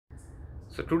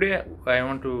So today I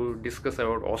want to discuss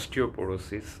about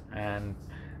osteoporosis, and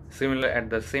similar at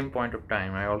the same point of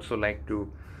time I also like to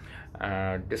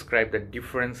describe the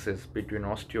differences between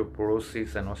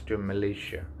osteoporosis and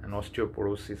osteomalacia and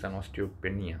osteoporosis and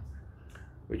osteopenia,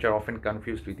 which are often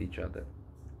confused with each other.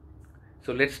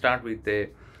 So let's start with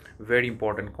a very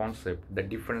important concept, the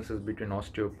differences between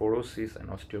osteoporosis and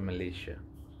osteomalacia.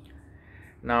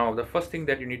 Now, the first thing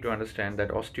that you need to understand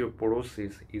that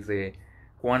osteoporosis is a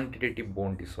quantitative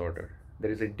bone disorder.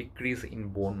 There is a decrease in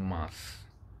bone mass.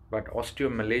 But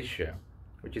osteomalacia,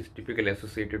 which is typically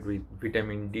associated with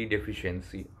vitamin D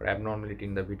deficiency or abnormality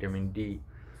in the vitamin D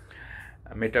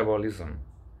metabolism,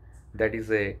 that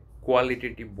is a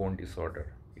qualitative bone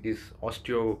disorder.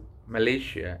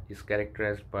 Osteomalacia is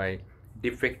characterized by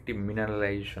defective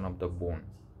mineralization of the bone.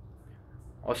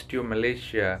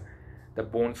 Osteomalacia, the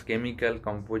bone's chemical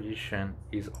composition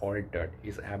is altered,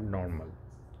 is abnormal.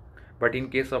 But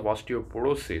in case of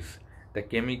osteoporosis, the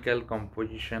chemical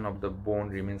composition of the bone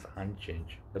remains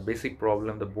unchanged. The basic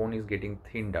problem, the bone is getting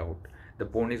thinned out, the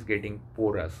bone is getting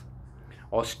porous.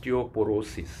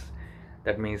 Osteoporosis,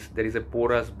 that means there is a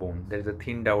porous bone, there is a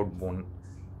thinned out bone.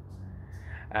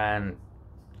 And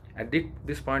at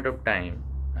this point of time,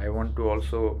 I want to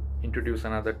also introduce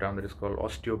another term that is called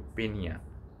osteopenia.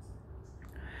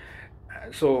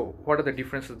 So what are the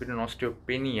differences between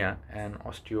osteopenia and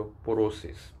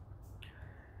osteoporosis?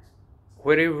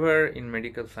 Wherever in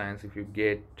medical science, if you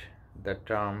get the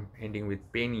term ending with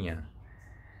penia,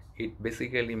 it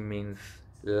basically means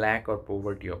lack or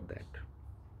poverty of that,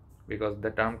 because the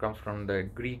term comes from the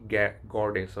Greek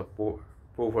goddess of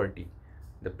poverty.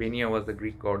 The penia was the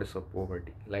Greek goddess of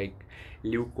poverty, like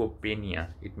leukopenia,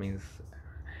 it means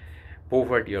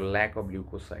poverty or lack of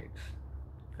leukocytes,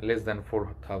 less than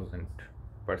 4,000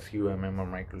 per CUMM or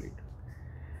microliter.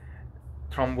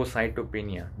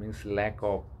 Thrombocytopenia means lack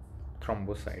of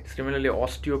thrombocytes. Similarly,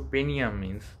 osteopenia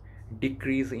means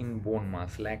decrease in bone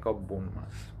mass, lack of bone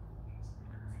mass.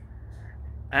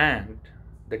 And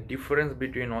the difference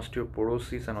between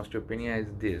osteoporosis and osteopenia is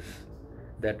this,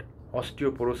 that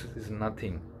osteoporosis is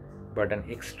nothing but an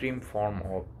extreme form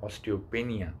of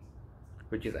osteopenia,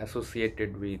 which is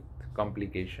associated with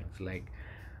complications like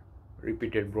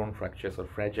repeated bone fractures or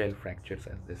fragile fractures,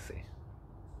 as they say.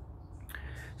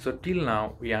 So till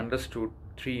now we understood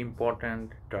three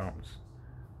important terms.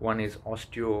 One is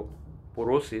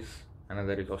osteoporosis,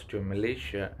 another is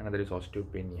osteomalacia, another is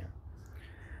osteopenia.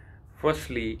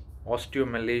 Firstly,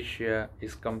 osteomalacia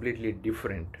is completely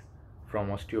different from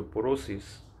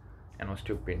osteoporosis and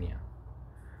osteopenia.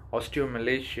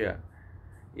 Osteomalacia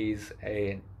is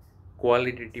a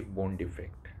qualitative bone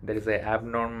defect. There is an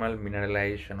abnormal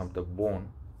mineralization of the bone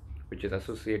which is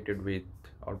associated with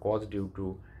or caused due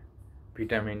to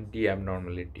vitamin D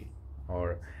abnormality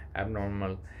or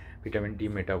abnormal vitamin D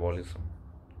metabolism.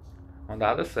 On the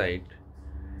other side,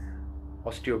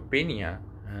 osteopenia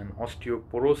and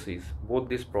osteoporosis, both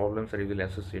these problems are usually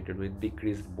associated with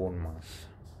decreased bone mass.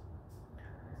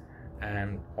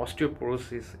 And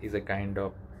osteoporosis is a kind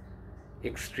of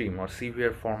extreme or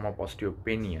severe form of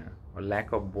osteopenia or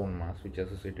lack of bone mass which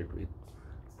is associated with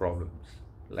problems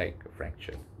like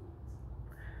fracture.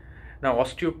 Now,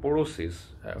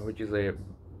 osteoporosis, which is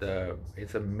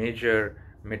it's a major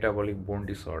metabolic bone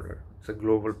disorder. It's a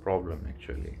global problem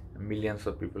actually. Millions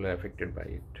of people are affected by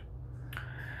it.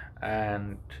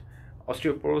 And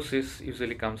osteoporosis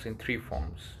usually comes in three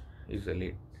forms.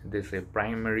 Usually they say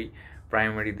primary,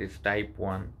 this type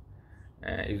 1.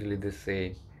 Usually they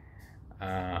say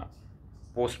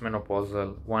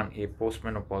postmenopausal 1A,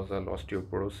 postmenopausal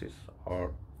osteoporosis,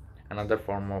 or another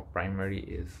form of primary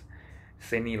is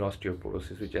senile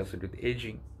osteoporosis, which has to do with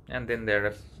aging. And then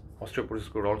osteoporosis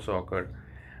could also occur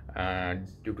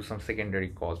due to some secondary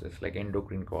causes like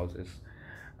endocrine causes,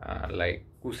 like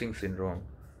Cushing syndrome,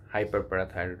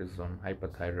 hyperparathyroidism,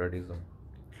 hyperthyroidism,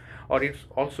 or it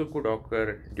also could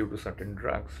occur due to certain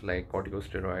drugs like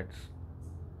corticosteroids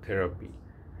therapy.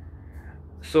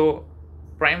 So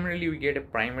primarily we get a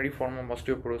primary form of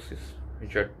osteoporosis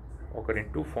which occur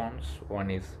in two forms.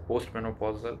 One is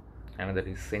postmenopausal, another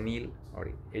is senile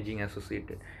or aging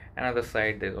associated. Another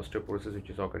side, there is osteoporosis which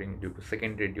is occurring due to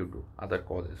secondary, due to other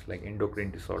causes like endocrine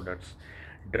disorders,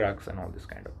 drugs, and all this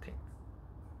kind of thing.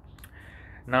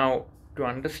 Now, to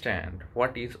understand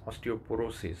what is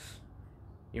osteoporosis,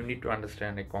 you need to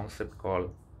understand a concept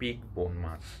called peak bone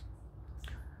mass.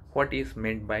 What is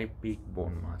meant by peak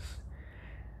bone mass?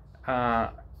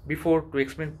 Before to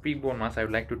explain peak bone mass, I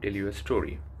would like to tell you a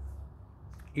story.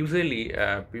 Usually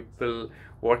people,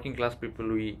 working class people,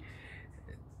 we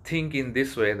think in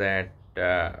this way that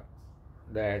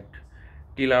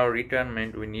till our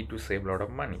retirement we need to save a lot of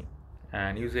money,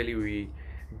 and usually we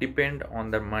depend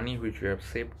on the money which we have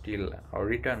saved till our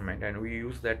retirement, and we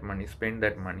use that money, spend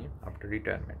that money after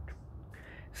retirement.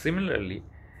 Similarly,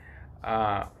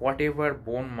 whatever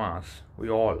bone mass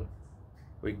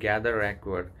we gather,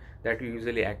 acquire, that we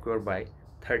usually acquire by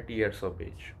 30 years of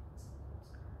age.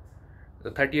 The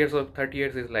 30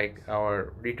 years is like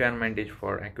our retirement age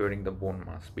for acquiring the bone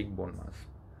mass, big bone mass.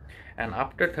 And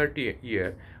after 30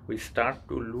 years, we start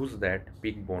to lose that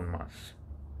big bone mass.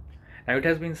 Now it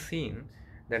has been seen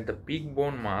that the big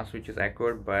bone mass which is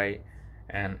acquired by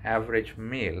an average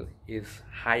male is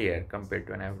higher compared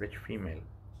to an average female.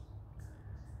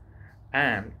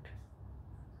 And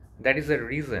that is the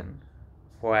reason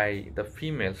why the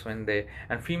females,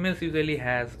 females usually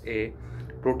has a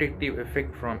protective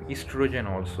effect from estrogen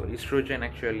also. Estrogen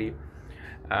actually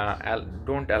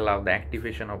don't allow the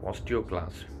activation of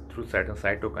osteoclasts through certain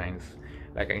cytokines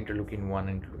like interleukin 1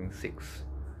 and interleukin 6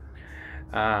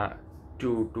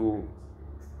 to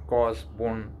cause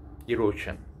bone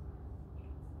erosion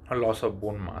or loss of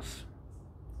bone mass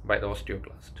by the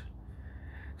osteoclast.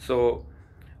 So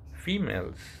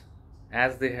females,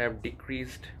 as they have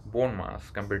decreased bone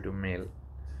mass compared to male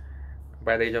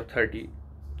by the age of 30,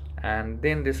 and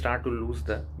then they start to lose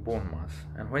the bone mass,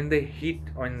 and when they hit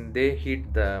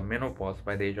the menopause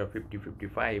by the age of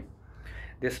 50-55,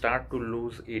 they start to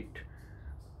lose it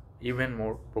even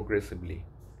more progressively.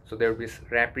 So there will be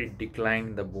rapid decline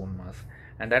in the bone mass,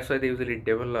 and that's why they usually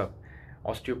develop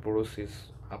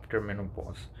osteoporosis after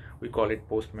menopause. We call it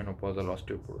postmenopausal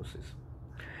osteoporosis.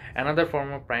 Another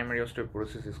form of primary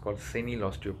osteoporosis is called senile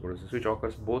osteoporosis, which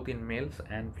occurs both in males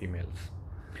and females.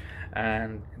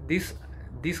 And this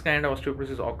kind of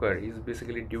osteoporosis occur is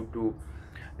basically due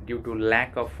to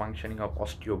lack of functioning of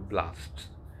osteoblasts.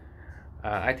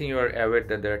 I think you are aware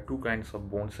that there are two kinds of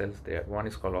bone cells there. One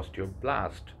is called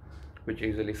osteoblast, which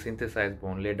usually synthesize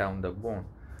bone, lay down the bone.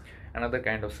 Another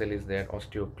kind of cell is there,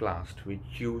 osteoclast, which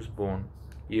chews bone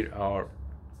or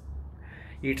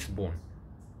eats bone.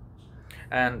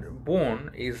 And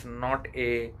bone is not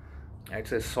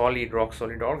it's a rock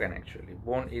solid organ actually.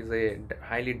 Bone is a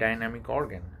highly dynamic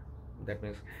organ. That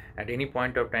means at any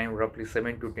point of time, roughly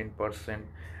 7 to 10%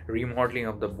 remodeling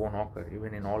of the bone occur,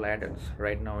 even in all adults,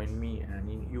 right now in me and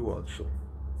in you also.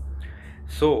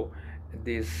 So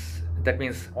that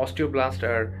means osteoclast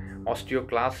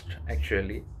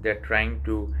actually, they're trying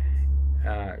to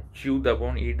chew the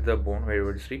bone, eat the bone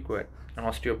wherever it's required, and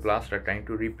osteoblasts are trying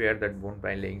to repair that bone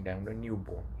by laying down the new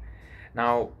bone.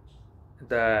 Now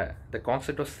the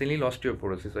concept of senile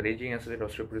osteoporosis or aging associated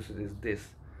osteoporosis is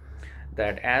this,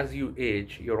 that as you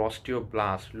age, your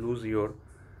osteoblasts lose your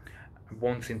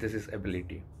bone synthesis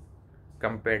ability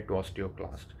compared to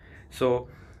osteoclast. So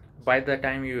by the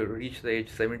time you reach the age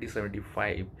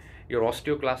 70-75, your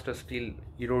osteoclast are still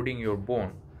eroding your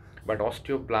bone, but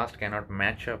osteoblast cannot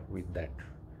match up with that,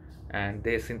 and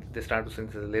they start to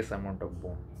synthesize less amount of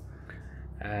bone,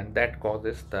 and that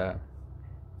causes the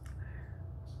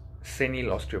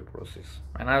senile osteoporosis.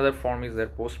 Another form is their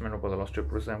postmenopausal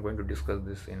osteoporosis. I'm going to discuss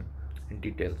this in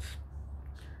details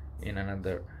in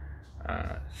another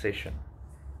session.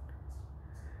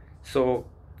 So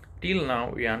till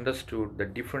now we understood the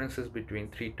differences between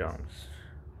three terms.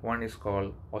 One is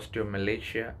called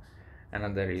osteomalacia,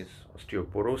 another is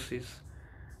osteoporosis,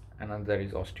 another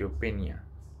is osteopenia.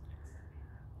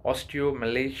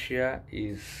 Osteomalacia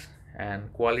is an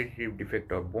qualitative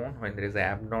defect of bone when there is an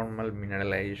abnormal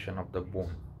mineralization of the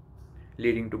bone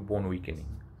leading to bone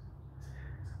weakening.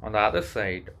 On the other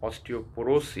side,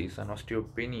 osteoporosis and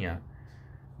osteopenia,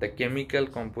 the chemical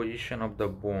composition of the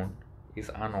bone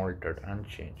is unaltered,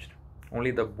 unchanged.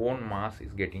 Only the bone mass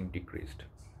is getting decreased.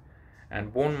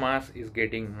 And bone mass is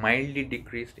getting mildly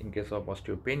decreased in case of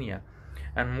osteopenia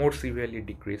and more severely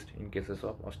decreased in cases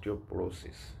of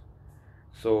osteoporosis.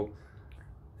 So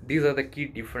these are the key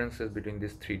differences between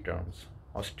these three terms: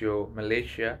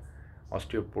 osteomalacia,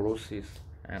 osteoporosis,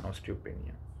 and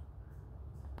osteopenia.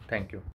 Thank you.